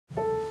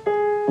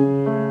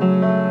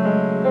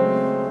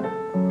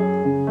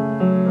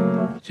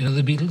Do you know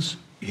the Beatles?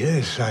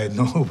 Yes, I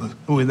know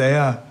who they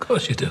are. Of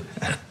course you do.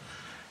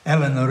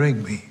 Eleanor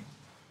Rigby.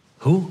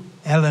 Who?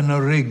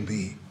 Eleanor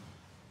Rigby.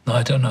 No,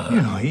 I don't know her.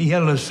 You know,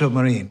 Yellow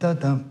Submarine.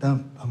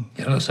 Dum-dum-dum.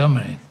 Yellow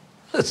Submarine.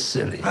 That's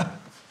silly.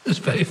 It's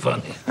very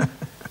funny.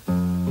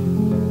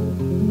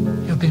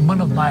 You've been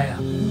one of my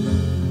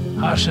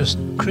harshest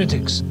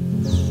critics.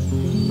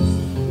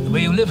 The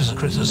way you live is a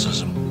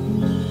criticism.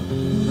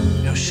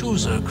 Your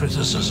shoes are a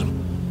criticism.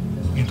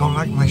 You don't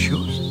like my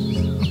shoes?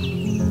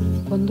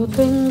 Cuando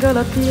tenga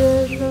la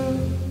tierra,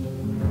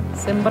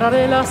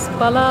 sembraré las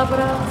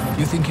palabras.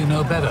 You think you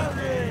know better?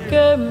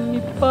 Que mi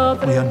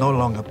padre. We are no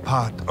longer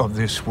part of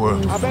this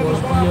world.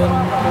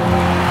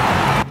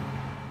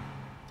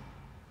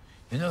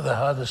 You know, the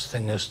hardest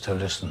thing is to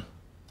listen,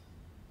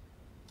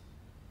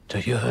 to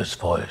hear his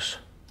voice,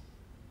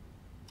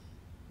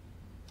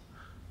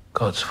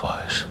 God's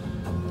voice.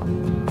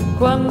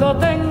 Cuando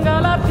tenga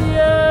la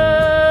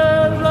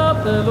tierra,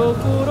 te lo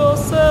juro,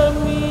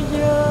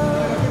 semilla,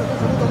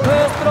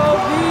 nuestro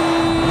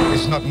vida.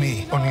 It's not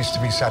me who needs to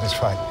be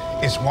satisfied.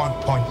 It's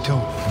 1.2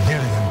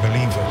 billion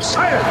believers.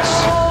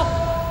 Silence!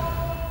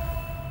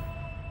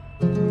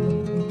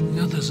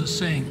 You know, there's a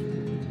saying,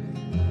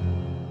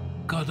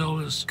 God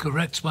always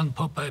corrects one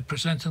pope by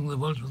presenting the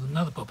world with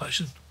another pope. I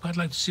should quite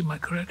like to see my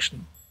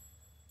correction.